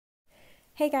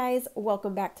Hey guys,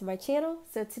 welcome back to my channel.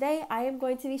 So today I am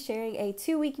going to be sharing a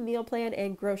 2-week meal plan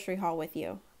and grocery haul with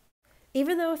you.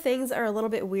 Even though things are a little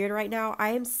bit weird right now,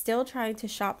 I am still trying to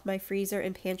shop my freezer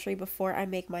and pantry before I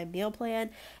make my meal plan.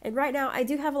 And right now I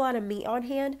do have a lot of meat on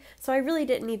hand, so I really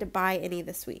didn't need to buy any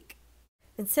this week.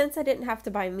 And since I didn't have to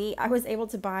buy meat, I was able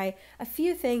to buy a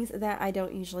few things that I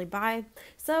don't usually buy.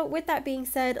 So with that being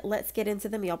said, let's get into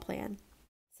the meal plan.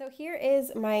 So here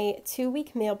is my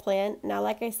 2-week meal plan. Now,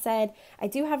 like I said, I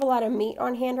do have a lot of meat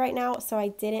on hand right now, so I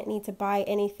didn't need to buy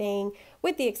anything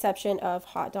with the exception of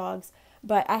hot dogs.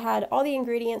 But I had all the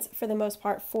ingredients for the most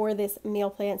part for this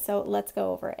meal plan, so let's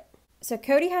go over it. So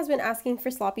Cody has been asking for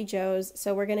sloppy joes,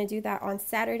 so we're going to do that on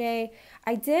Saturday.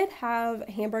 I did have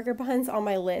hamburger buns on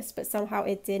my list, but somehow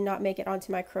it did not make it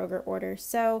onto my Kroger order.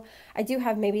 So I do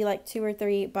have maybe like 2 or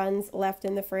 3 buns left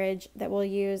in the fridge that we'll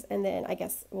use, and then I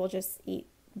guess we'll just eat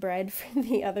bread from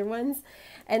the other ones.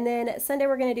 And then Sunday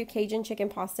we're going to do Cajun chicken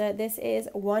pasta. This is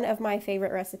one of my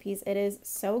favorite recipes. It is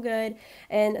so good,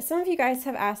 and some of you guys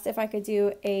have asked if I could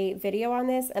do a video on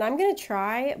this, and I'm going to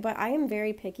try, but I am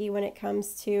very picky when it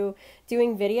comes to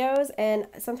doing videos, and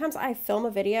sometimes I film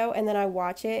a video and then I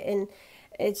watch it and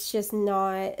it's just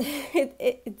not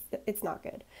it's not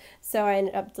good. So I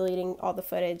ended up deleting all the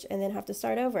footage and then have to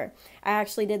start over. I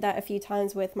actually did that a few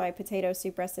times with my potato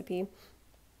soup recipe.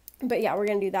 But yeah, we're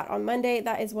going to do that on Monday.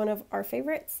 That is one of our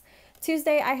favorites.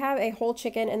 Tuesday, I have a whole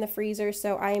chicken in the freezer,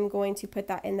 so I am going to put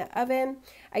that in the oven.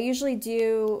 I usually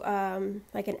do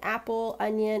like an apple,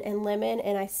 onion, and lemon,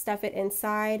 and I stuff it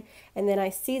inside, and then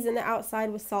I season the outside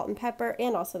with salt and pepper,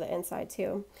 and also the inside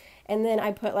too. And then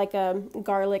I put like a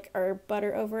garlic or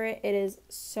butter over it. It is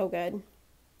so good.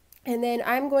 And then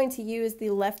I'm going to use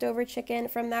the leftover chicken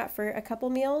from that for a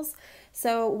couple meals.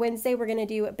 So Wednesday we're going to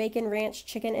do bacon ranch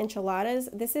chicken enchiladas.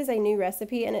 This is a new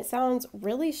recipe and it sounds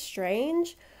really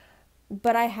strange,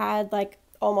 but I had like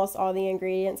almost all the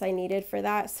ingredients I needed for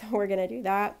that, so we're going to do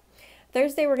that.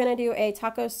 Thursday we're going to do a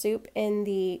taco soup in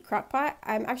the crock pot.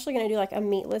 I'm actually going to do like a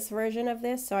meatless version of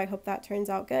this, so I hope that turns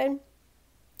out good.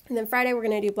 And then Friday we're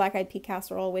going to do black-eyed pea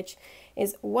casserole, which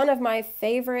is one of my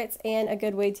favorites and a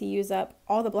good way to use up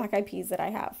all the black-eyed peas that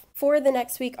I have. For the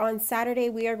next week on Saturday,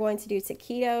 we are going to do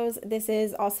taquitos. This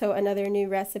is also another new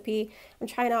recipe. I'm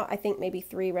trying out, I think, maybe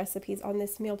 3 recipes on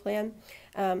this meal plan.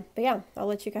 But yeah, I'll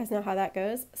let you guys know how that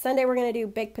goes. Sunday we're going to do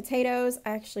baked potatoes. I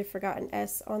actually forgot an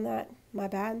S on that. My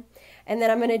bad. And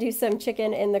then I'm going to do some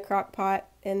chicken in the crock pot,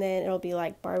 and then it'll be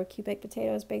like barbecue baked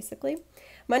potatoes basically.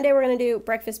 Monday we're going to do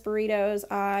breakfast burritos.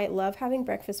 I love having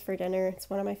breakfast for dinner. It's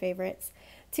one of my favorites.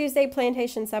 Tuesday,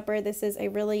 plantation supper. This is a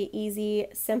really easy,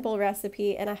 simple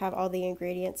recipe, and I have all the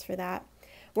ingredients for that.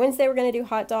 Wednesday we're going to do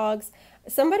hot dogs.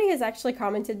 Somebody has actually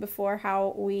commented before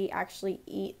how we actually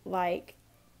eat like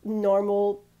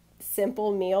normal,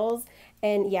 simple meals.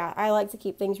 And yeah, I like to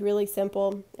keep things really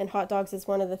simple, and hot dogs is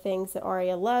one of the things that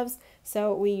Aria loves,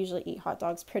 so we usually eat hot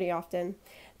dogs pretty often.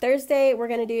 Thursday, we're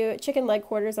going to do chicken leg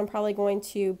quarters. I'm probably going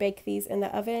to bake these in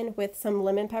the oven with some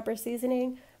lemon pepper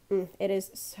seasoning. It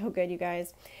is so good, you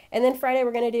guys. And then Friday,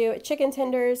 we're going to do chicken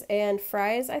tenders and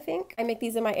fries, I think. I make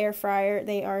these in my air fryer.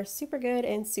 They are super good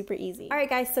and super easy. All right,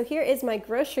 guys, so here is my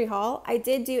grocery haul. I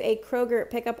did do a Kroger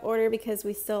pickup order because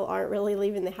we still aren't really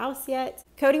leaving the house yet.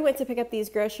 Cody went to pick up these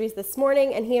groceries this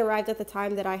morning, and he arrived at the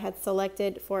time that I had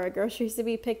selected for groceries to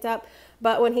be picked up.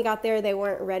 But when he got there, they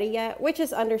weren't ready yet, which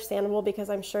is understandable because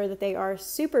I'm sure that they are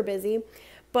super busy.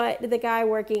 But the guy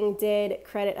working did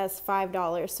credit us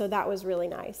 $5, so that was really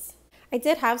nice. I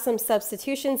did have some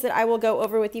substitutions that I will go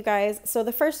over with you guys. So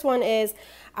the first one is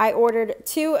I ordered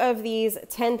 2 of these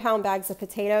 10-pound bags of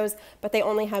potatoes, but they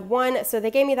only had 1, so they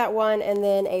gave me that one and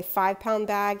then a 5-pound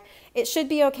bag. It should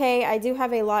be okay. I do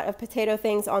have a lot of potato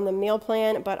things on the meal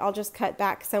plan, but I'll just cut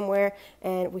back somewhere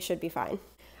and we should be fine.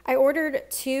 I ordered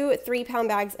 2 3-pound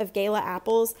bags of Gala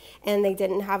apples, and they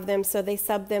didn't have them, so they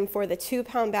subbed them for the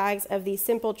 2-pound bags of the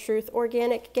Simple Truth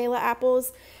organic Gala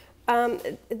apples.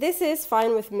 This is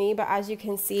fine with me, but as you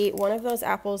can see, one of those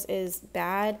apples is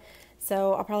bad,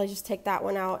 so I'll probably just take that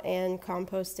one out and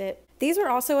compost it. These were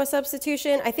also a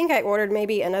substitution. I think I ordered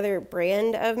maybe another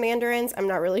brand of mandarins. I'm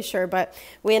not really sure, but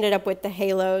we ended up with the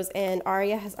halos, and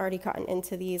Aria has already gotten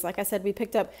into these. Like I said, we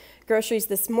picked up groceries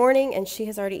this morning, and she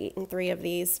has already eaten 3 of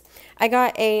these. I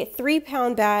got a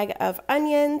 3-pound bag of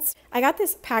onions. I got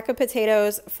this pack of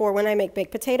potatoes for when I make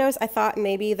baked potatoes. I thought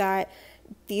maybe that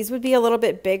these would be a little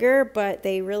bit bigger, but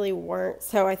they really weren't,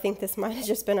 so I think this might have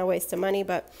just been a waste of money,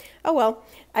 but oh well.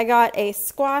 I got a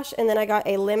squash, and then I got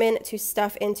a lemon to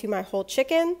stuff into my whole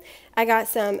chicken. I got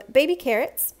some baby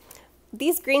carrots.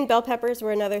 These green bell peppers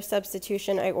were another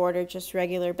substitution. I ordered just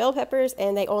regular bell peppers,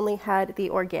 and they only had the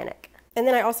organic. And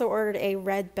then I also ordered a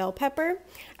red bell pepper.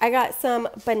 I got some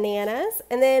bananas.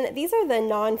 And then these are the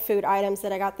non-food items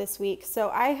that I got this week. So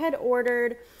I had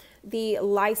ordered the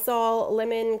Lysol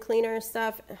lemon cleaner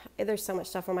stuff. There's so much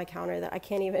stuff on my counter that I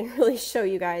can't even really show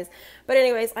you guys. But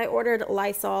anyways, I ordered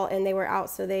Lysol and they were out,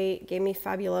 so they gave me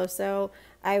Fabuloso.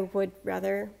 I would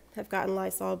rather have gotten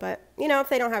Lysol, but you know, if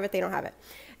they don't have it, they don't have it.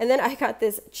 And then I got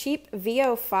this cheap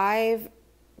VO5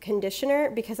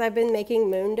 conditioner because I've been making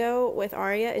Mundo with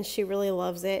Aria and she really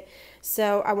loves it.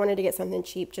 So I wanted to get something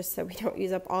cheap just so we don't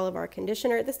use up all of our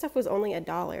conditioner. This stuff was only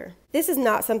 $1. This is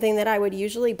not something that I would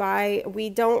usually buy. We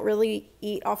don't really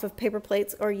eat off of paper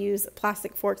plates or use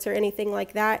plastic forks or anything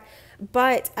like that.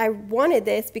 But I wanted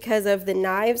this because of the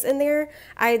knives in there.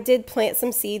 I did plant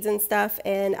some seeds and stuff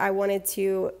and I wanted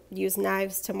to use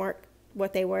knives to mark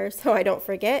what they were so I don't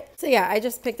forget. So yeah, I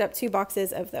just picked up 2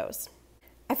 boxes of those.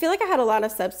 I feel like I had a lot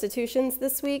of substitutions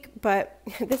this week, but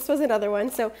this was another one.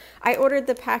 So I ordered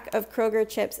the pack of Kroger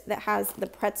chips that has the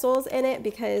pretzels in it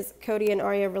because Cody and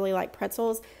Aria really like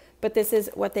pretzels, but this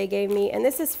is what they gave me. And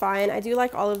this is fine. I do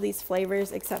like all of these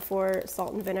flavors except for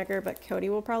salt and vinegar, but Cody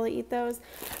will probably eat those.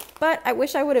 But I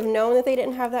wish I would have known that they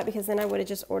didn't have that because then I would have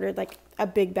just ordered like a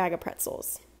big bag of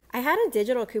pretzels. I had a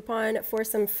digital coupon for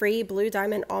some free Blue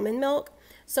Diamond almond milk.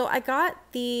 So I got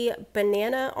the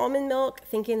banana almond milk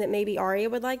thinking that maybe Aria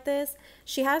would like this.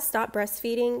 She has stopped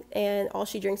breastfeeding and all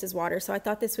she drinks is water, so I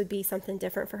thought this would be something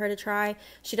different for her to try.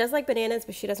 She does like bananas,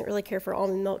 but she doesn't really care for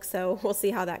almond milk, so we'll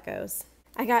see how that goes.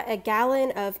 I got a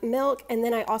gallon of milk, and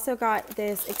then I also got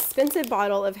this expensive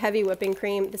bottle of heavy whipping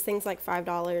cream. This thing's like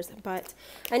 $5, but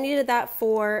I needed that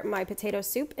for my potato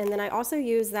soup, and then I also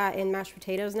use that in mashed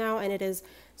potatoes now, and it is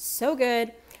so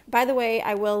good. By the way,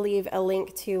 I will leave a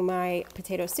link to my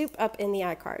potato soup up in the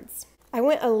iCards. I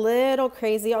went a little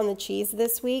crazy on the cheese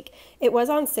this week. It was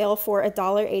on sale for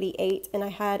 $1.88 and I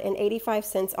had an 85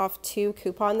 cents off 2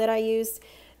 coupon that I used.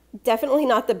 Definitely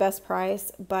not the best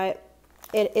price, but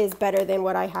it is better than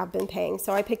what I have been paying.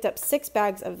 So I picked up 6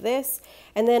 bags of this,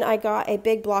 and then I got a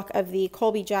big block of the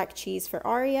Colby Jack cheese for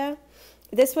Aria.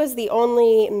 This was the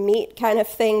only meat kind of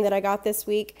thing that I got this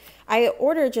week. I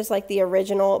ordered just like the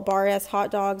original Bar-S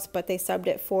hot dogs, but they subbed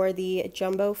it for the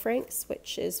Jumbo Franks,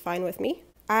 which is fine with me.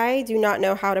 I do not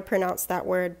know how to pronounce that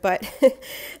word, but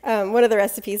one of the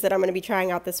recipes that I'm going to be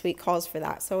trying out this week calls for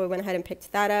that. So I went ahead and picked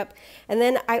that up. And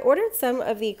then I ordered some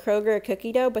of the Kroger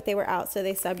cookie dough, but they were out, so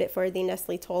they subbed it for the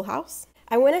Nestle Toll House.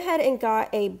 I went ahead and got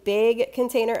a big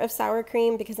container of sour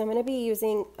cream because I'm going to be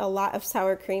using a lot of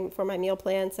sour cream for my meal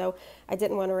plan, so I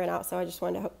didn't want to run out, so I just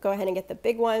wanted to go ahead and get the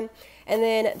big one. And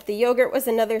then the yogurt was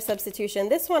another substitution.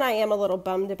 This one I am a little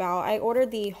bummed about. I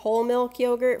ordered the whole milk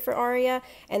yogurt for Aria,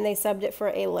 and they subbed it for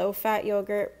a low-fat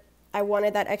yogurt. I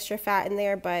wanted that extra fat in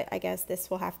there, but I guess this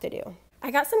will have to do.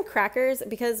 I got some crackers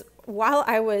because while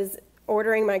I was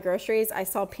ordering my groceries, I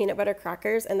saw peanut butter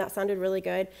crackers and that sounded really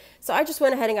good. So I just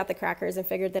went ahead and got the crackers and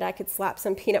figured that I could slap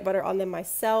some peanut butter on them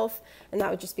myself and that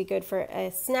would just be good for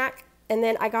a snack. And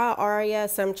then I got Aria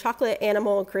some chocolate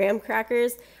animal graham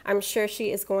crackers. I'm sure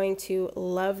she is going to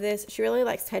love this. She really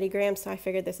likes Teddy Graham, so I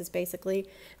figured this is basically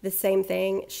the same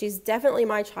thing. She's definitely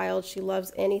my child. She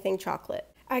loves anything chocolate.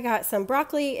 I got some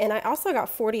broccoli, and I also got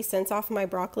 40 cents off my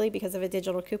broccoli because of a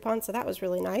digital coupon, so that was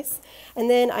really nice. And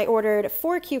then I ordered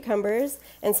 4 cucumbers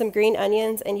and some green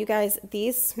onions, and you guys,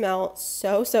 these smell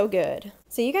so, so good.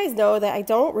 So you guys know that I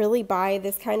don't really buy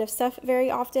this kind of stuff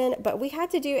very often, but we had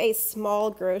to do a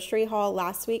small grocery haul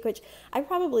last week, which I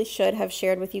probably should have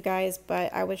shared with you guys,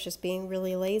 but I was just being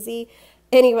really lazy.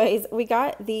 Anyways, we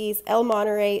got these El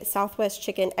Monterey Southwest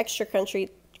Chicken Extra Crunchy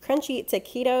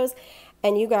Taquitos.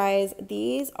 And you guys,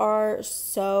 these are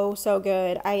so, so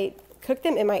good. I cooked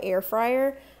them in my air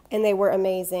fryer and they were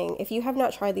amazing. If you have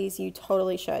not tried these, you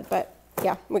totally should. But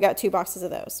yeah, we got 2 boxes of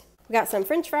those. We got some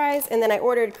French fries, and then I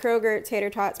ordered Kroger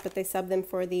tater tots, but they subbed them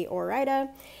for the Ore-Ida.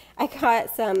 I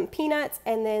got some peanuts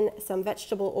and then some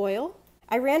vegetable oil.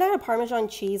 I ran out of Parmesan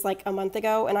cheese like a month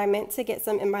ago, and I meant to get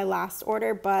some in my last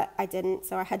order, but I didn't,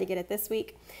 so I had to get it this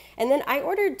week. And then I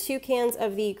ordered 2 cans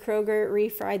of the Kroger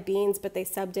refried beans, but they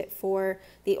subbed it for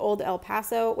the Old El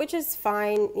Paso, which is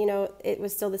fine. You know, it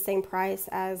was still the same price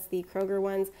as the Kroger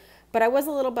ones. But I was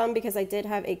a little bummed because I did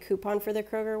have a coupon for the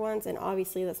Kroger ones, and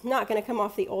obviously that's not going to come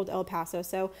off the Old El Paso.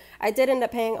 So I did end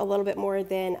up paying a little bit more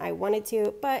than I wanted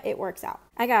to, but it works out.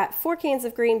 I got 4 cans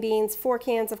of green beans, 4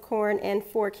 cans of corn, and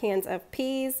 4 cans of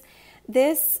peas.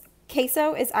 This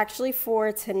queso is actually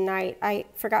for tonight. I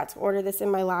forgot to order this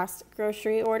in my last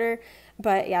grocery order,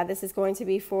 but yeah, this is going to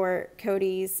be for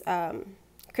Cody's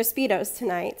Crispitos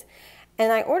tonight.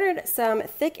 And I ordered some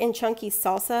thick and chunky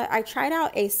salsa. I tried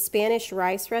out a Spanish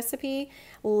rice recipe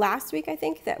last week, I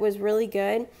think, that was really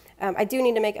good. I do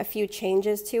need to make a few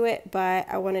changes to it, but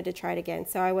I wanted to try it again.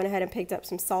 So I went ahead and picked up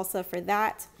some salsa for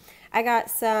that. I got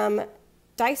some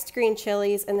diced green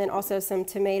chilies and then also some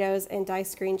tomatoes and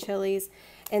diced green chilies.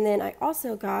 And then I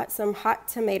also got some hot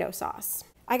tomato sauce.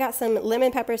 I got some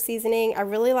lemon pepper seasoning. I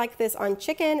really like this on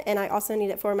chicken, and I also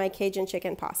need it for my Cajun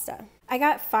chicken pasta. I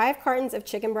got 5 cartons of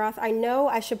chicken broth. I know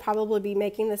I should probably be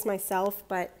making this myself,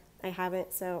 but I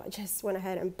haven't, so I just went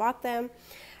ahead and bought them.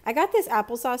 I got this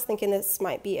applesauce thinking this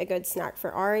might be a good snack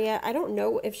for Aria. I don't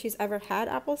know if she's ever had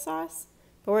applesauce,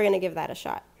 but we're gonna give that a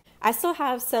shot. I still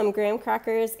have some graham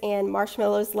crackers and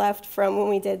marshmallows left from when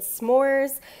we did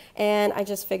s'mores, and I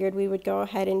just figured we would go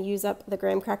ahead and use up the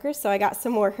graham crackers. So I got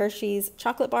some more Hershey's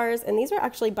chocolate bars, and these were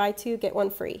actually buy 2, get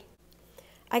 1 free.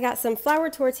 I got some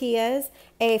flour tortillas,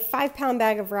 a 5-pound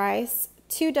bag of rice,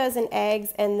 2 dozen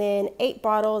eggs, and then 8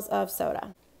 bottles of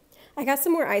soda. I got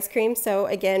some more ice cream. So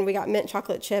again, we got mint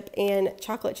chocolate chip and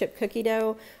chocolate chip cookie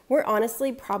dough. We're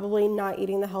honestly probably not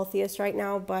eating the healthiest right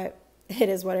now, but it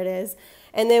is what it is.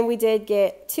 And then we did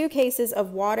get 2 cases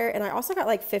of water, and I also got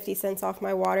like 50 cents off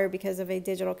my water because of a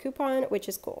digital coupon, which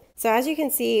is cool. So as you can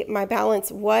see, my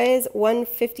balance was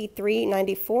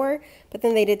 $153.94, but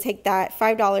then they did take that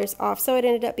 $5 off, so it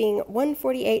ended up being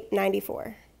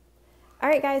 $148.94. All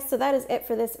right guys, so that is it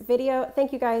for this video.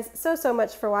 Thank you guys so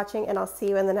much for watching, and I'll see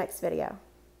you in the next video.